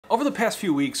Over the past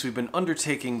few weeks, we've been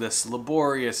undertaking this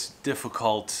laborious,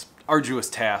 difficult, arduous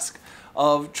task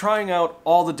of trying out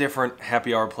all the different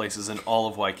happy hour places in all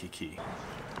of Waikiki.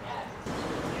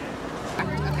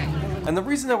 And the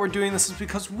reason that we're doing this is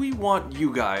because we want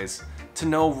you guys to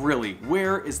know really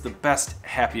where is the best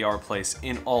happy hour place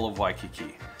in all of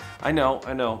Waikiki. I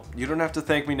know, you don't have to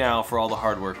thank me now for all the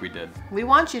hard work we did. We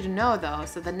want you to know though,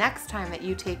 so the next time that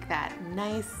you take that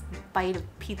nice bite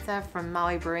of pizza from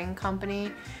Maui Brewing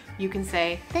Company, you can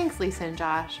say, thanks Lisa and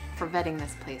Josh for vetting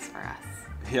this place for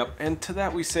us. Yep, and to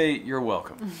that we say, you're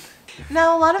welcome.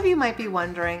 Now, a lot of you might be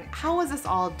wondering, how was this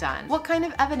all done? What kind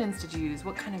of evidence did you use?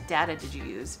 What kind of data did you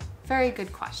use? Very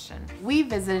good question. We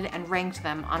visited and ranked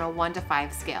them on a 1 to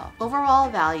 5 scale. Overall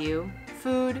value,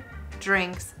 food,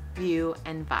 drinks, view,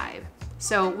 and vibe.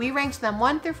 So we ranked them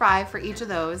 1 through 5 for each of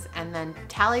those and then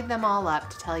tallied them all up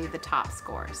to tell you the top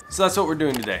scores. So that's what we're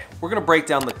doing today. We're gonna break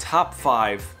down the top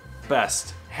 5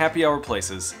 best happy hour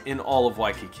places in all of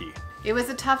Waikiki. It was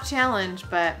a tough challenge,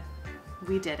 but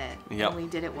we did it. Yep. And we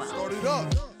did it well. Start it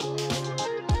up.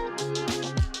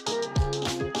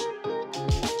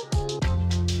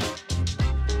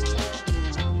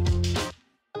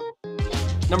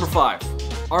 Number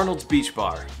 5, Arnold's Beach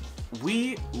Bar.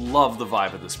 We love the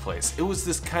vibe of this place. It was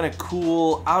this kind of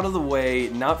cool, out of the way,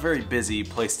 not very busy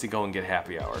place to go and get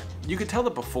happy hour. You could tell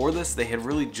that before this they had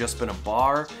really just been a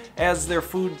bar, as their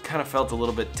food kind of felt a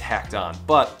little bit tacked on,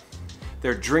 but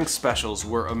their drink specials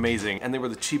were amazing and they were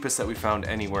the cheapest that we found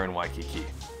anywhere in Waikiki.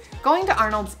 Going to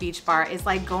Arnold's Beach Bar is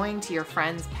like going to your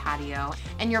friend's patio,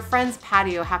 and your friend's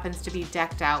patio happens to be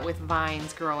decked out with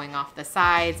vines growing off the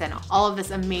sides and all of this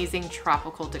amazing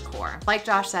tropical decor. Like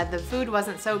Josh said, the food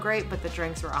wasn't so great, but the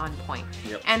drinks were on point.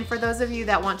 Yep. And for those of you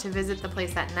that want to visit the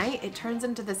place at night, it turns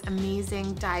into this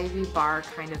amazing divey bar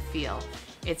kind of feel.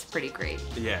 It's pretty great.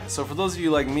 Yeah, so for those of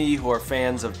you like me who are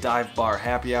fans of dive bar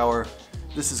happy hour,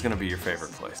 this is gonna be your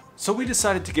favorite place. So we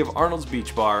decided to give Arnold's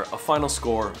Beach Bar a final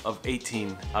score of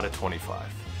 18 out of 25.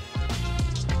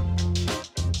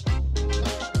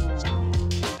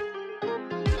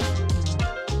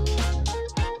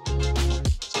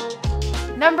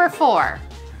 Number 4,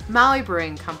 Maui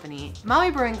Brewing Company.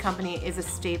 Maui Brewing Company is a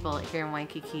staple here in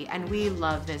Waikiki, and we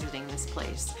love visiting this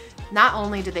place. Not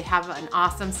only do they have an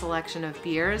awesome selection of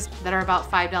beers that are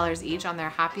about $5 each on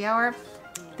their happy hour,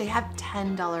 they have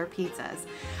 $10 pizzas.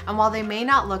 And while they may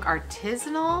not look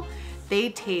artisanal, they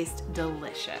taste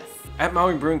delicious. At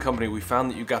Maui Brewing Company, we found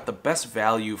that you got the best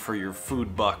value for your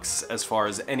food bucks as far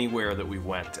as anywhere that we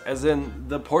went. As in,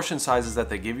 the portion sizes that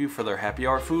they give you for their happy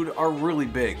hour food are really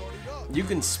big. You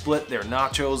can split their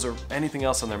nachos or anything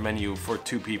else on their menu for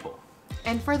 2 people.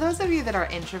 And for those of you that are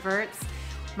introverts,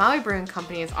 Maui Brewing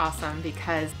Company is awesome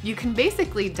because you can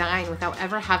basically dine without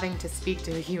ever having to speak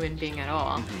to a human being at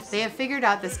all. They have figured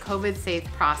out this COVID-safe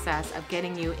process of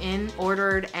getting you in,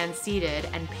 ordered, and seated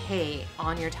and pay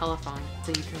on your telephone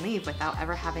so you can leave without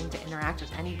ever having to interact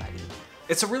with anybody.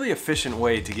 It's a really efficient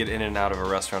way to get in and out of a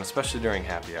restaurant, especially during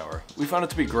happy hour. We found it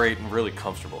to be great and really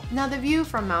comfortable. Now the view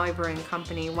from Maui Brewing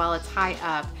Company, while it's high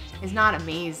up, is not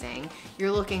amazing.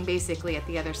 You're looking basically at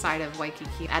the other side of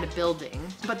Waikiki at a building,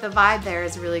 but the vibe there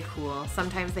is really cool.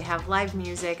 Sometimes they have live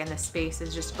music and the space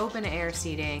is just open air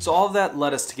seating. So all of that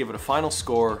led us to give it a final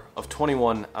score of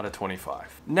 21 out of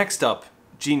 25. Next up,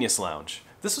 Genius Lounge.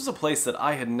 This was a place that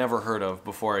I had never heard of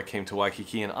before I came to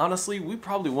Waikiki, and honestly, we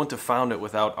probably wouldn't have found it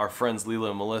without our friends Leela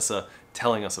and Melissa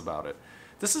telling us about it.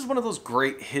 This is one of those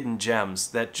great hidden gems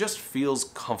that just feels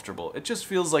comfortable. It just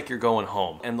feels like you're going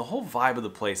home. And the whole vibe of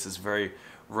the place is very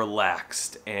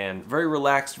relaxed,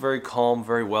 very calm,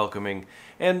 very welcoming.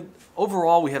 And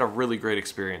overall, we had a really great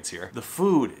experience here. The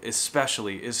food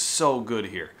especially is so good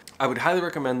here. I would highly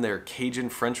recommend their Cajun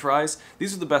French fries.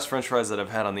 These are the best French fries that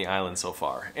I've had on the island so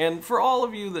far. And for all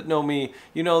of you that know me,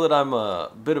 you know that I'm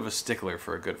a bit of a stickler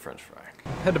for a good French fry.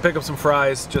 Had to pick up some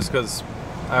fries just because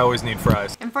I always need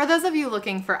fries. And for those of you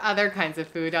looking for other kinds of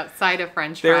food outside of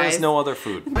French There fries, is no other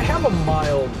food. I have a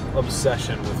mild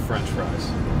obsession with French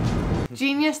fries.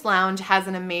 Genius Lounge has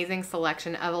an amazing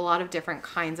selection of a lot of different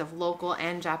kinds of local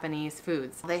and Japanese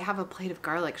foods. They have a plate of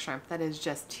garlic shrimp that is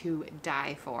just to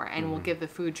die for and will give the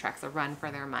food trucks a run for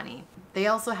their money. They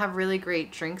also have really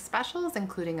great drink specials,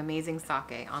 including amazing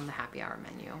sake on the happy hour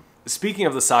menu. Speaking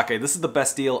of the sake, this is the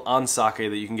best deal on sake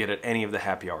that you can get at any of the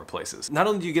happy hour places. Not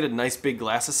only do you get a nice big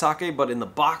glass of sake, but in the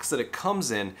box that it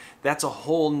comes in, that's a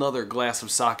whole nother glass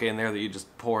of sake in there that you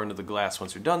just pour into the glass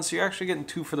once you're done, so you're actually getting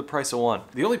 2 for the price of 1.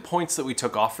 The only points that we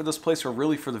took off for this place were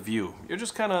really for the view. You're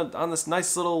just kind of on this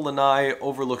nice little lanai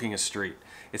overlooking a street.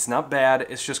 It's not bad,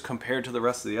 it's just compared to the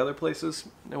rest of the other places,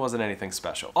 it wasn't anything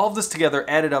special. All of this together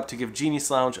added up to give Genius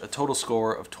Lounge a total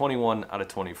score of 21 out of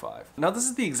 25. Now this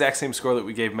is the exact same score that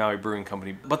we gave Maui Brewing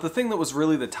Company, but the thing that was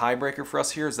really the tiebreaker for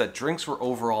us here is that drinks were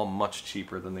overall much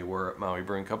cheaper than they were at Maui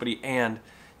Brewing Company, and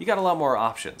you got a lot more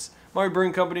options. Maui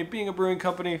Brewing Company, being a brewing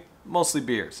company, mostly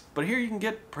beers. But here you can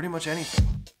get pretty much anything.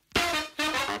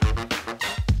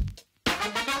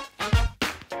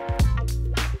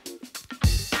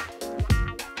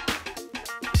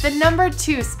 The number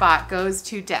 2 spot goes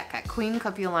to Deck at Queen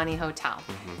Kapiolani Hotel.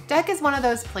 Deck is one of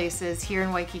those places here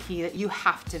in Waikiki that you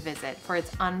have to visit for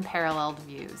its unparalleled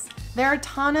views. There are a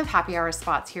ton of happy hour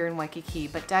spots here in Waikiki,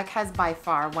 but Deck has by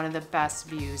far one of the best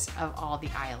views of all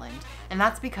the island, and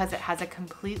that's because it has a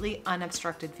completely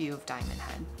unobstructed view of Diamond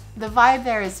Head. The vibe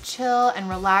there is chill and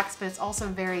relaxed, but it's also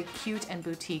very cute and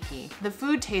boutique-y. The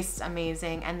food tastes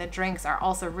amazing, and the drinks are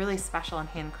also really special and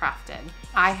handcrafted.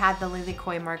 I had the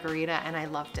Lilikoi margarita and I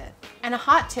loved it. And a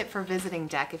hot tip for visiting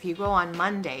Deck, if you go on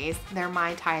Mondays, their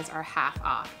Mai Tais are half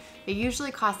off. They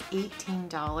usually cost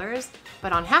 $18,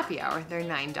 but on happy hour, they're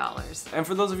 $9. And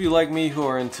for those of you like me who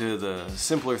are into the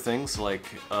simpler things like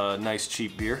a nice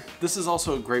cheap beer, this is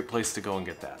also a great place to go and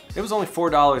get that. It was only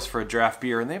 $4 for a draft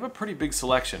beer, and they have a pretty big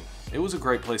selection. It was a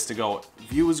great place to go.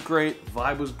 View was great,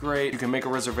 vibe was great. You can make a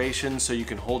reservation so you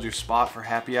can hold your spot for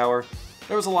happy hour.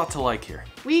 There was a lot to like here.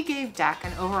 We gave Deck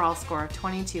an overall score of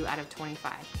 22 out of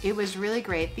 25. It was really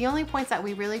great. The only points that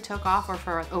we really took off were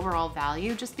for overall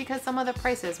value, just because some of the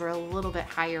prices were a little bit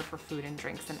higher for food and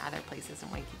drinks than other places in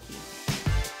Waikiki.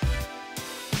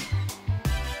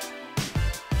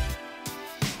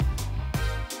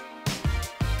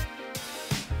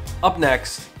 Up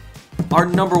next, our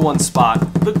number 1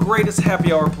 spot, the greatest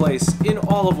happy hour place in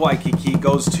all of Waikiki,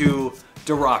 goes to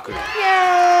Duraku.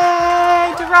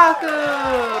 Yay, Duraku!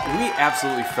 We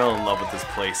absolutely fell in love with this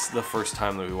place the first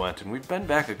time that we went, and we've been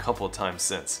back a couple of times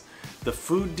since. The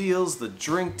food deals, the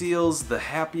drink deals, the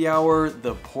happy hour,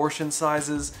 the portion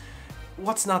sizes.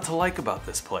 What's not to like about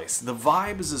this place? The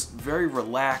vibe is this very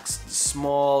relaxed,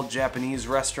 small Japanese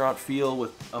restaurant feel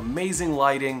with amazing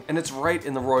lighting, and it's right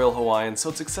in the Royal Hawaiian, so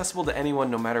it's accessible to anyone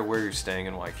no matter where you're staying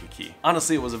in Waikiki.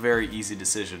 Honestly, it was a very easy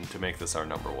decision to make this our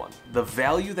number 1. The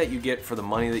value that you get for the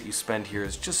money that you spend here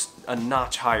is just a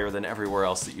notch higher than everywhere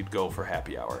else that you'd go for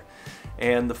happy hour.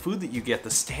 And the food that you get,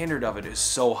 the standard of it is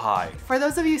so high. For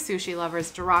those of you sushi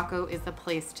lovers, Duraku is the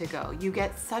place to go. You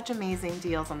get such amazing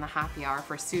deals on the happy hour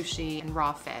for sushi and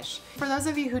raw fish. For those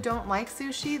of you who don't like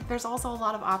sushi, there's also a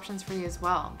lot of options for you as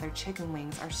well. Their chicken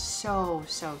wings are so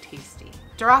tasty.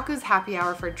 Duraku's happy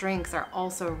hour for drinks are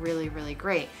also really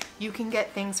great. You can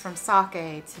get things from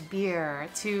sake to beer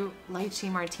to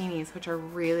lychee martinis, which are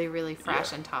really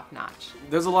fresh and top notch.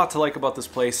 There's a lot to like about this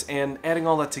place, and adding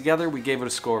all that together, we gave it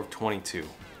a score of 22,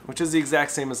 which is the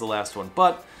exact same as the last one.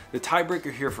 But the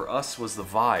tiebreaker here for us was the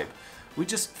vibe. We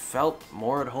just felt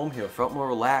more at home here, felt more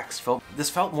relaxed,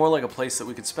 this felt more like a place that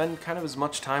we could spend kind of as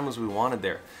much time as we wanted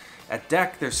there. At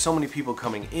Deck, there's so many people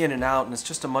coming in and out, and it's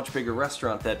just a much bigger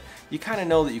restaurant that you kind of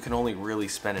know that you can only really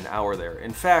spend an hour there.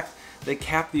 In fact, they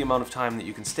cap the amount of time that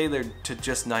you can stay there to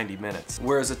just 90 minutes.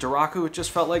 Whereas at Duraku, it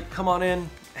just felt like, come on in,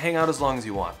 hang out as long as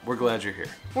you want. We're glad you're here.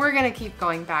 We're gonna keep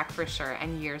going back for sure,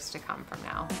 and years to come from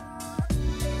now.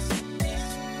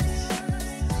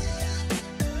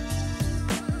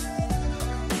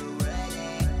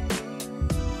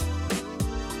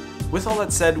 With all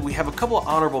that said, we have a couple of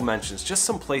honorable mentions, just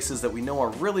some places that we know are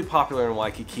really popular in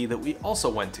Waikiki that we also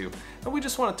went to, and we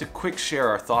just wanted to quick share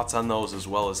our thoughts on those as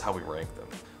well as how we rank them.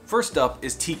 First up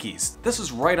is Tiki's. This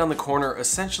is right on the corner,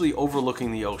 essentially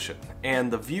overlooking the ocean,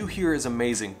 and the view here is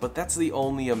amazing, but that's the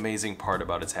only amazing part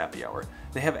about its happy hour.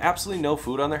 They have absolutely no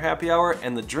food on their happy hour,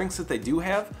 and the drinks that they do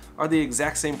have are the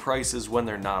exact same price as when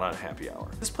they're not on happy hour.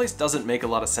 This place doesn't make a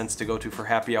lot of sense to go to for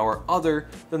happy hour other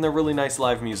than their really nice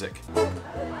live music.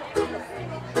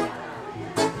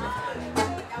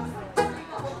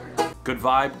 Good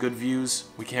vibe, good views.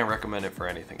 We can't recommend it for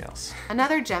anything else.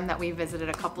 Another gem that we visited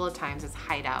a couple of times is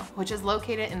Hideout, which is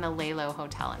located in the Lelo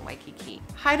Hotel in Waikiki.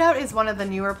 Hideout is one of the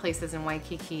newer places in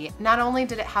Waikiki. Not only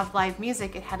did it have live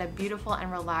music, it had a beautiful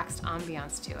and relaxed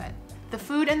ambiance to it. The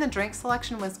food and the drink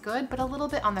selection was good, but a little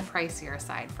bit on the pricier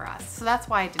side for us, so that's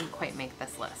why it didn't quite make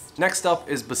this list. Next up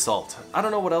is Basalt. I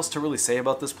don't know what else to really say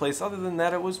about this place other than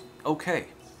that it was okay.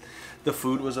 The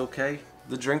food was okay.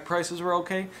 The drink prices were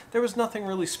okay. There was nothing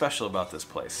really special about this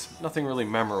place. Nothing really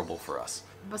memorable for us.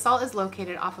 Basalt is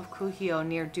located off of Kuhio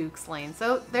near Duke's Lane,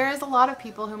 so there is a lot of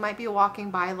people who might be walking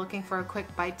by looking for a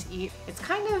quick bite to eat. It's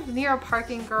kind of near a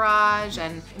parking garage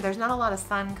and there's not a lot of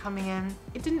sun coming in.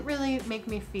 It didn't really make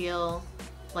me feel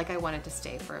like I wanted to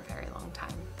stay for a very long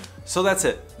time. So that's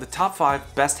it, the top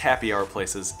 5 best happy hour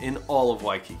places in all of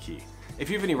Waikiki. If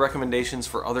you have any recommendations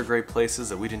for other great places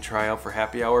that we didn't try out for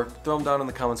happy hour, throw them down in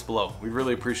the comments below. We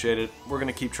really appreciate it. We're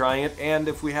gonna keep trying it, and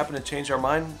if we happen to change our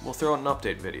mind, we'll throw out an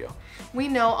update video. We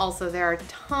know also there are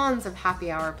tons of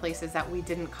happy hour places that we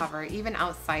didn't cover, even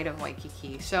outside of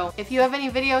Waikiki. So if you have any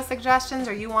video suggestions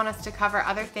or you want us to cover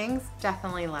other things,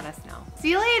 definitely let us know. See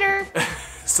you later!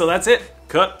 So that's it,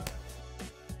 cut!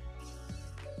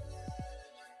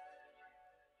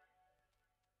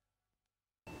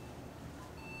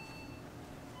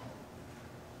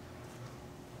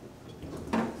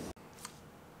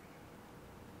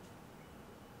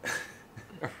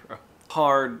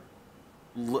 Hard.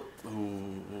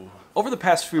 Over the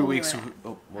past few weeks.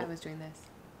 I was doing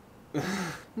this.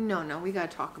 No, we gotta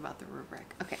talk about the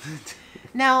rubric. Okay.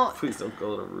 Now. Please don't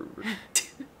call it a rubric.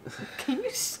 Can you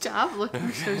stop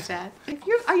looking so sad?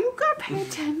 Are you gonna pay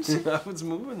attention? I was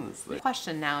moving this thing.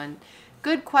 Question now, and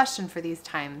good question for these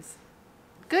times.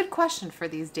 Good question for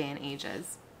these day and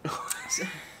ages.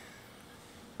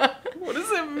 What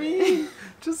does it mean?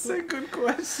 Just say good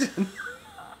question.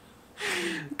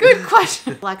 Good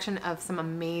question. Selection of some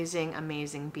amazing,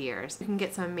 amazing beers. You can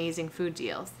get some amazing food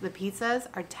deals. The pizzas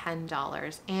are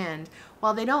 $10, and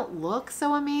while they don't look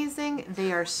so amazing,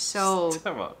 they are so...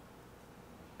 Time out.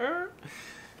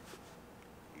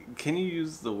 Can you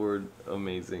use the word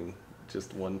amazing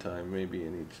just one time, maybe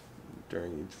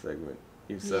during each segment?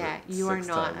 You've said yeah, it you are 6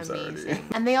 not times amazing. already.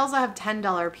 And they also have $10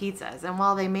 pizzas, and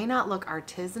while they may not look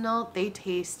artisanal, they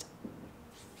taste...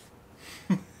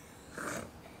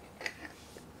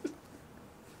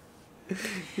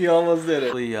 You almost did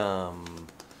it.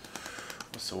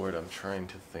 What's the word I'm trying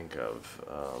to think of?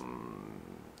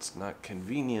 It's not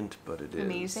convenient, but it is.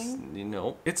 Amazing? You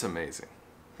know, it's amazing.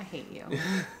 I hate you.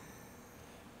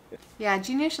 Yeah,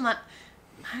 Genius Lounge...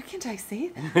 How can't I say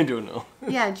that? I don't know.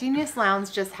 Yeah, Genius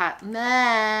Lounge just had...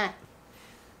 Nah.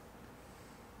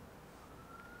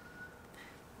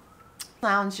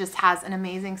 Lounge just has an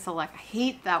amazing select... I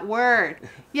hate that word.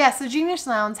 Yeah, so Genius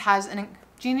Lounge has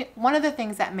one of the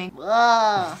things that make...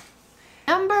 Ugh.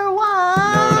 Number 1!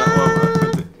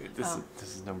 No. This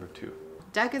is number 2.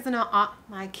 Duck is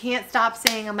I can't stop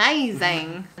saying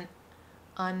amazing.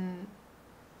 Unblocked?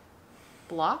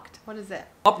 What is it?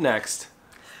 Up next,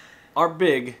 our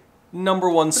big number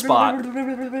 1 spot.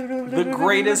 The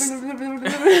greatest...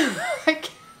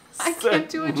 I can't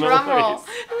do a drum roll.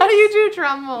 How do you do a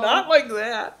drum roll? Not like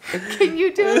that. Can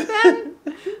you do it then?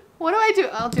 What do I do?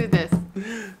 I'll do this.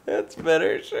 That's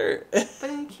better, sure. But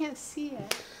I can't see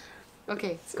it.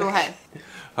 Okay, go ahead.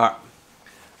 Alright.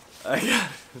 I got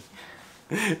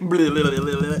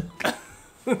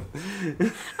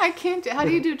I can't do... How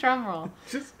do you do drum roll?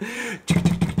 Just...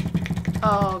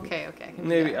 Oh, okay. I can do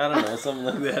Maybe, that. I don't know, something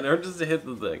like that. Or just hit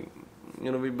the thing.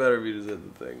 It'll be better if you just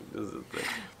hit the thing. Just hit the thing.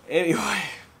 Anyway.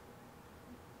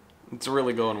 It's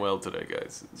really going well today,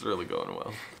 guys. It's really going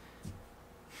well.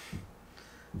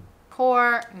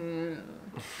 Core.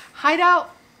 Hideout.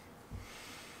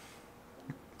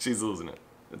 She's losing it.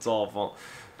 It's all falling.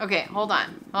 Okay, hold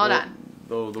on.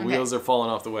 The wheels are falling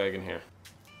off the wagon here.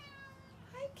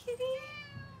 Hi, kitty.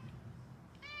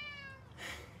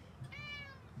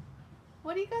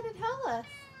 What do you got to tell us?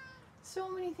 So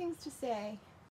many things to say.